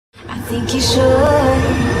I think you should.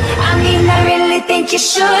 I mean, I really think you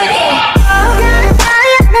should. Yeah.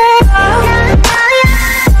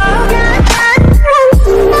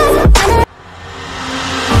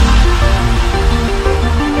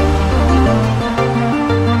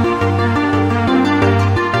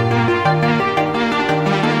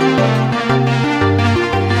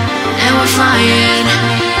 And we're flying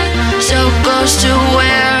so close to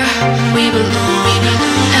where we belong,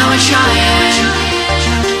 and we're trying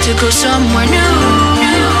to go somewhere new.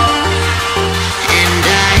 And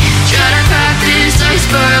I try to crack this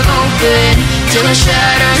iceberg open till it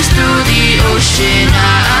shatters through the ocean.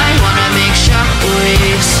 I wanna make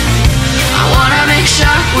shockwaves. I wanna make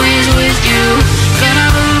shockwaves with you. Gonna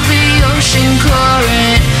move the ocean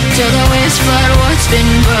current till the waves flood what's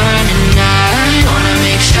been burning. I wanna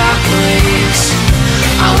make shockwaves.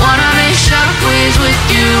 I wanna make shockwaves with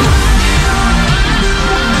you.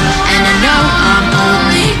 And I know I'm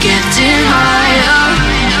only getting higher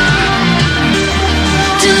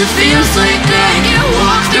till it feels like I can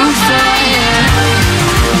walk through fire.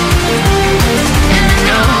 And I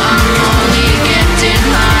know I'm only getting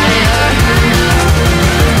higher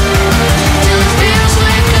till it feels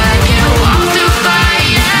like I can walk through fire.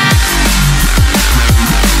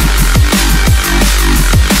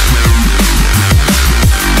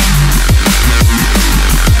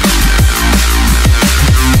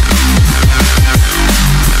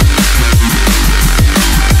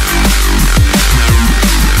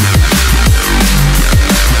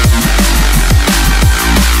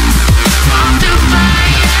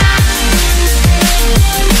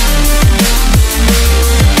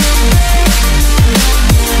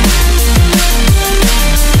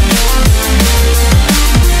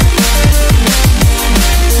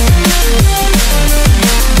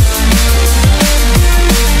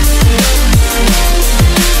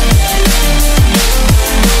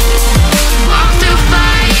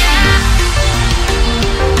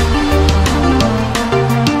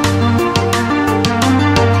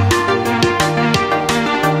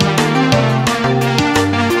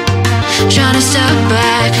 Trying to step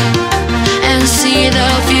back and see the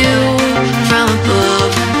view from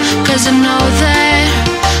above, 'cause I know that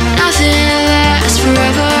nothing lasts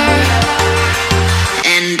forever.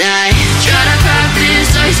 And I try to crack this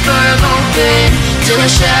iceberg open till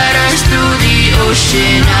it shatters through the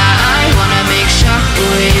ocean. I wanna make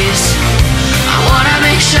shockwaves. I wanna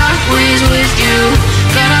make shockwaves with you.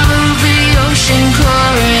 Gonna move the ocean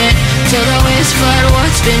current till the waves flood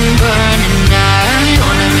what's been burning. I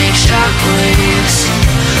wanna make shockwaves.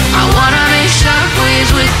 I wanna make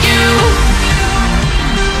shockwaves with you.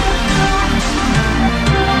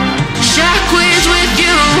 Shockwaves with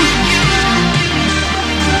you.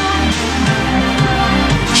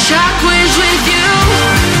 Shockwaves with you.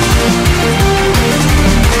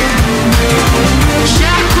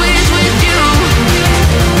 Shockwaves with you.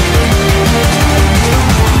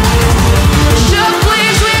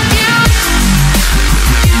 Shockwaves with you.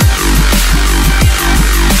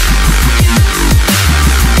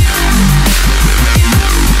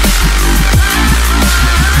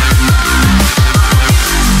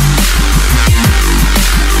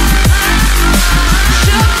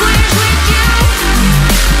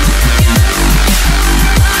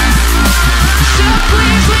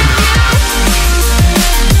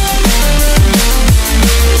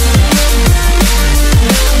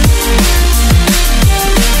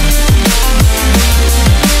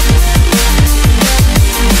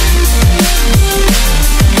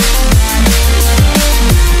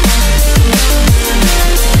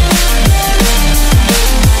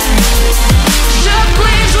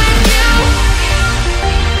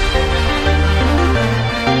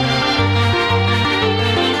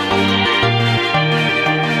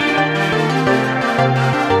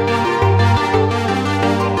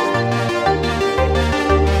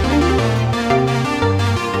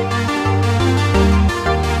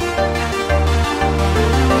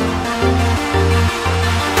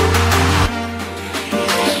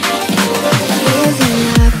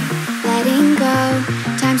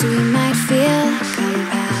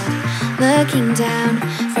 Looking down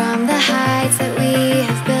from the heights that we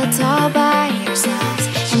have built all by ourselves.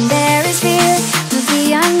 And there is fear of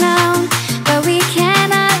the unknown, but we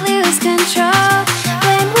cannot lose control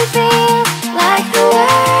when we feel like the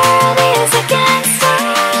world is against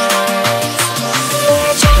us.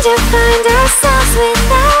 We're trying to find ourselves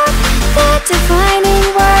without the defining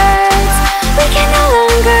words. We can no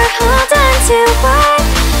longer hold on to what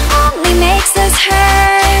only makes us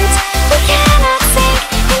hurt. We cannot sink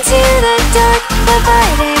into the dark. The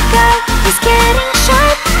vertigo is getting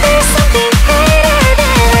sharp. There's something greater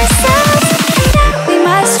than ourselves, and we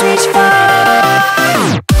must reach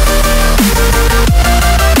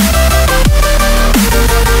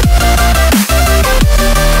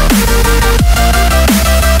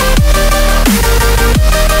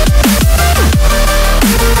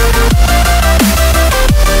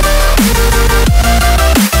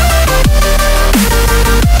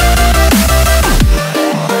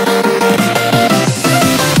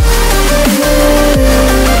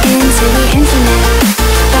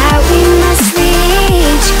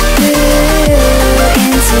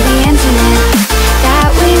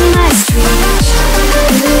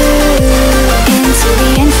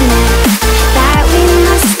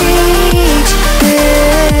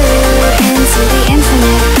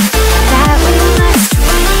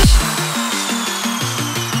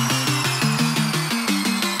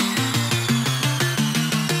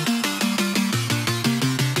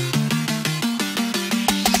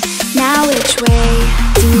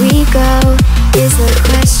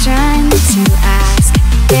question to ask.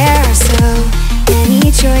 There are so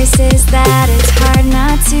many choices that it's hard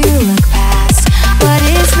not to look past. What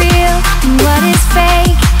is real and what is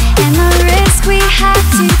fake, and the risk we have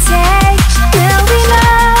to take. Will we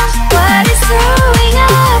know what is throwing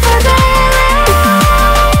off our balance?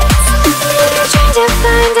 We're trying to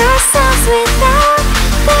find ourselves without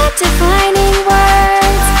the defining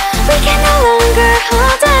words. We can no longer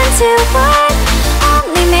hold on to what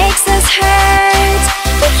only makes us hurt.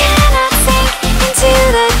 We cannot sink into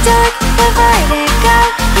the dark. The vertigo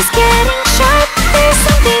is getting sharp. There's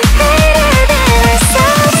something greater than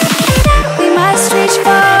ourselves that we must reach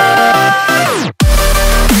for.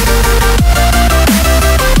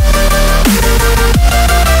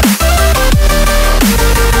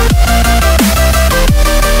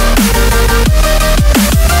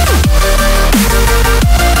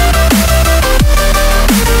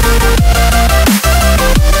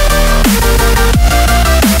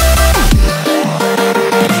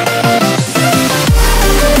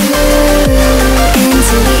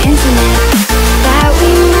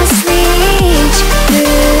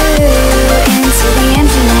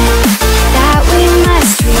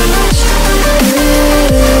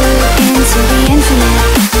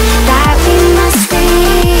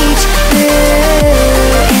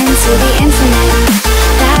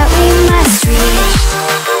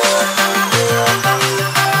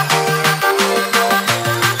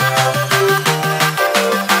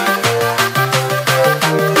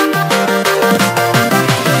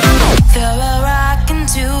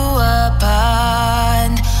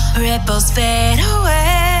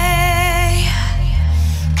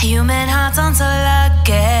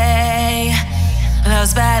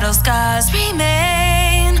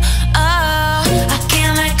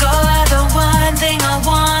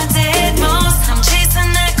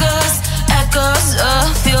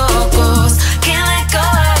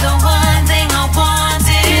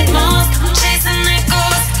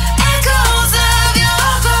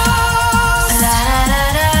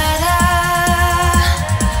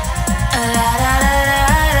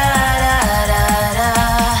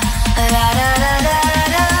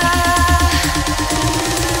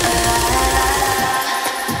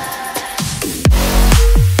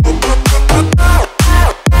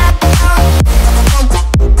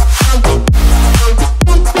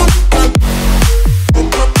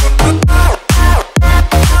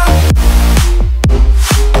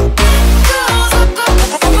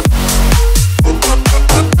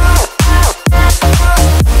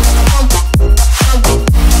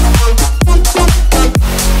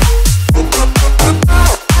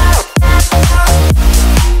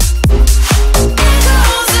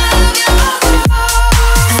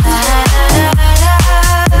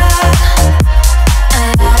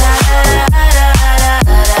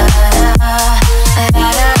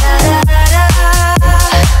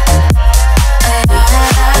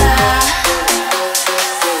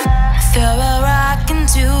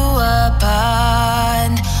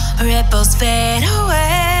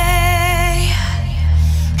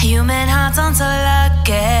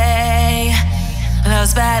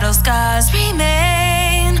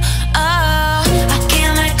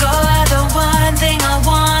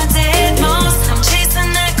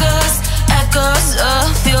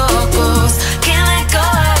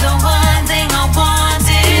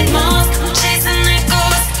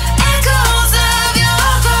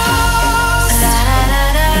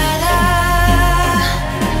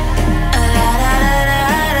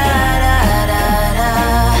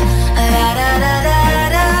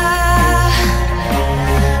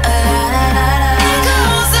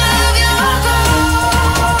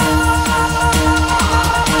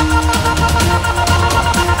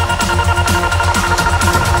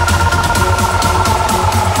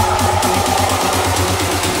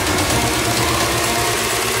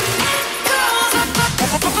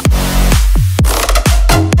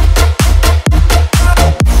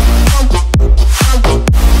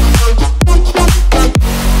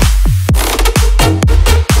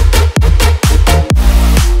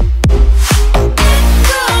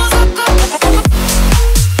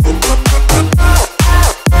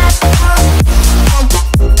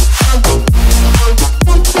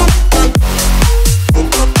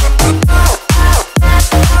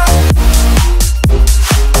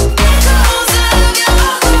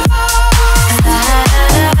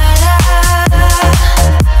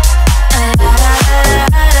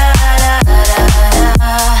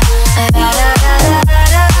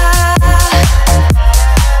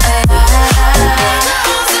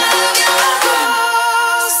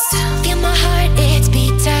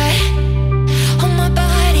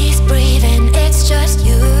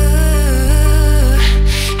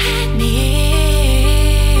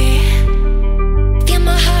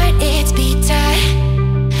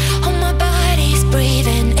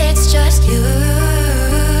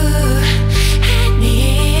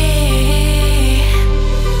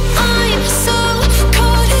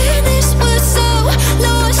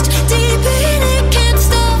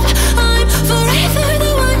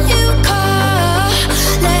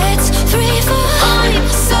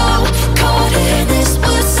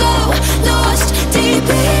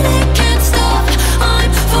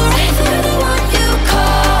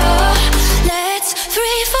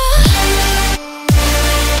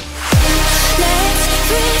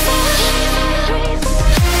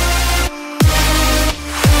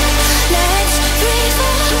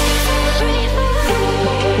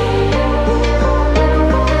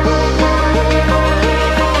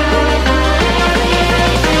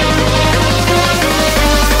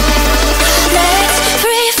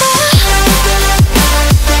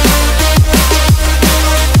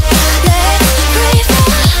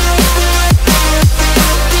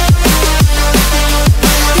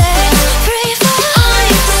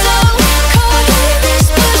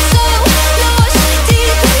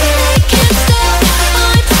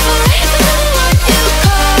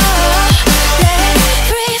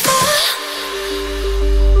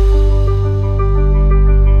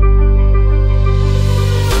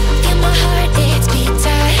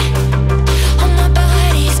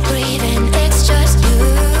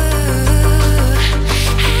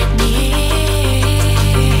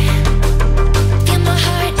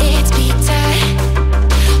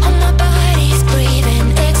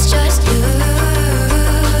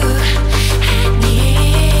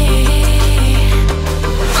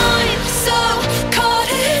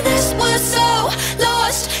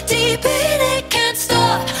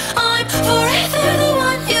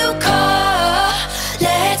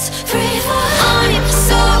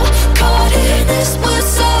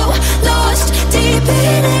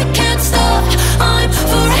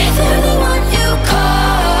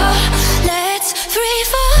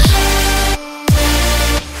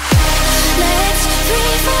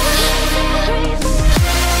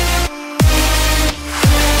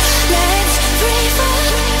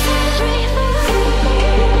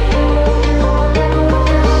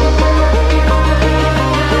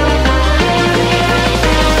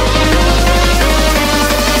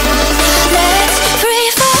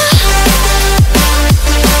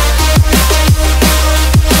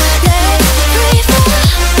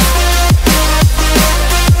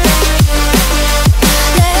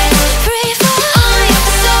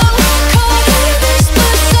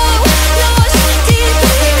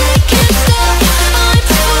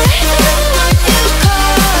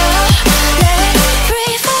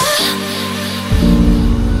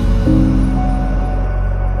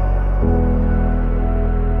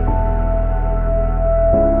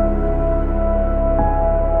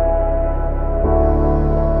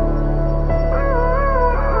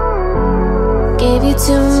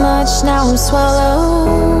 much, now I'm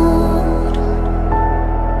swallowed.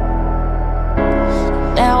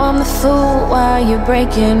 Now I'm the fool while you're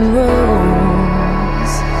breaking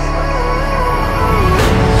rules.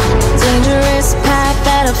 Dangerous path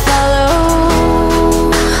that I follow.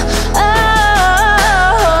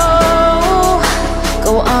 Oh,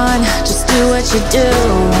 go on, just do what you do.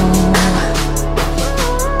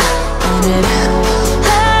 And it hurts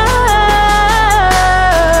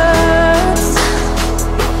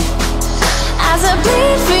as I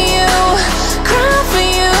bleed for you, cry for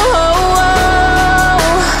you. Oh, oh.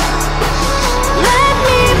 Let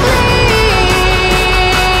me bleed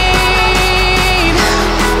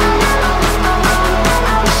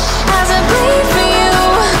as I bleed for you,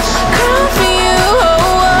 cry for you.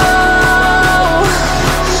 Oh, oh.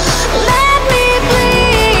 Let me bleed.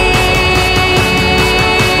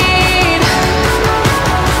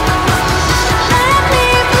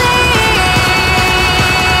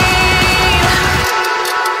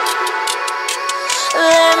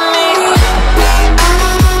 Let me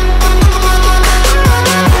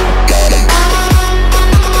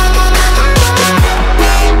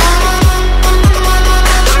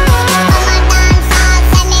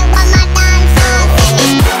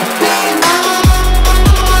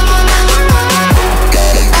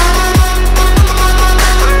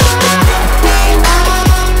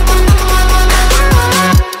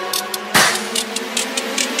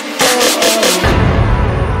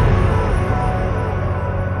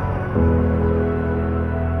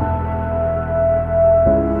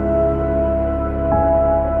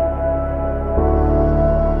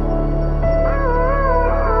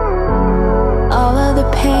all of the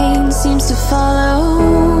pain seems to follow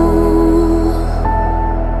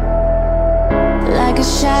like a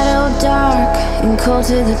shadow, dark and cold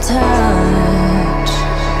to the touch.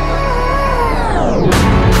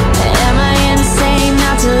 Am I insane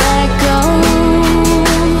not to let go?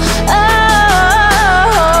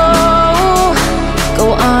 Oh, go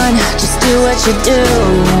on, just do what you do.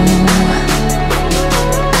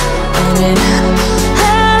 And it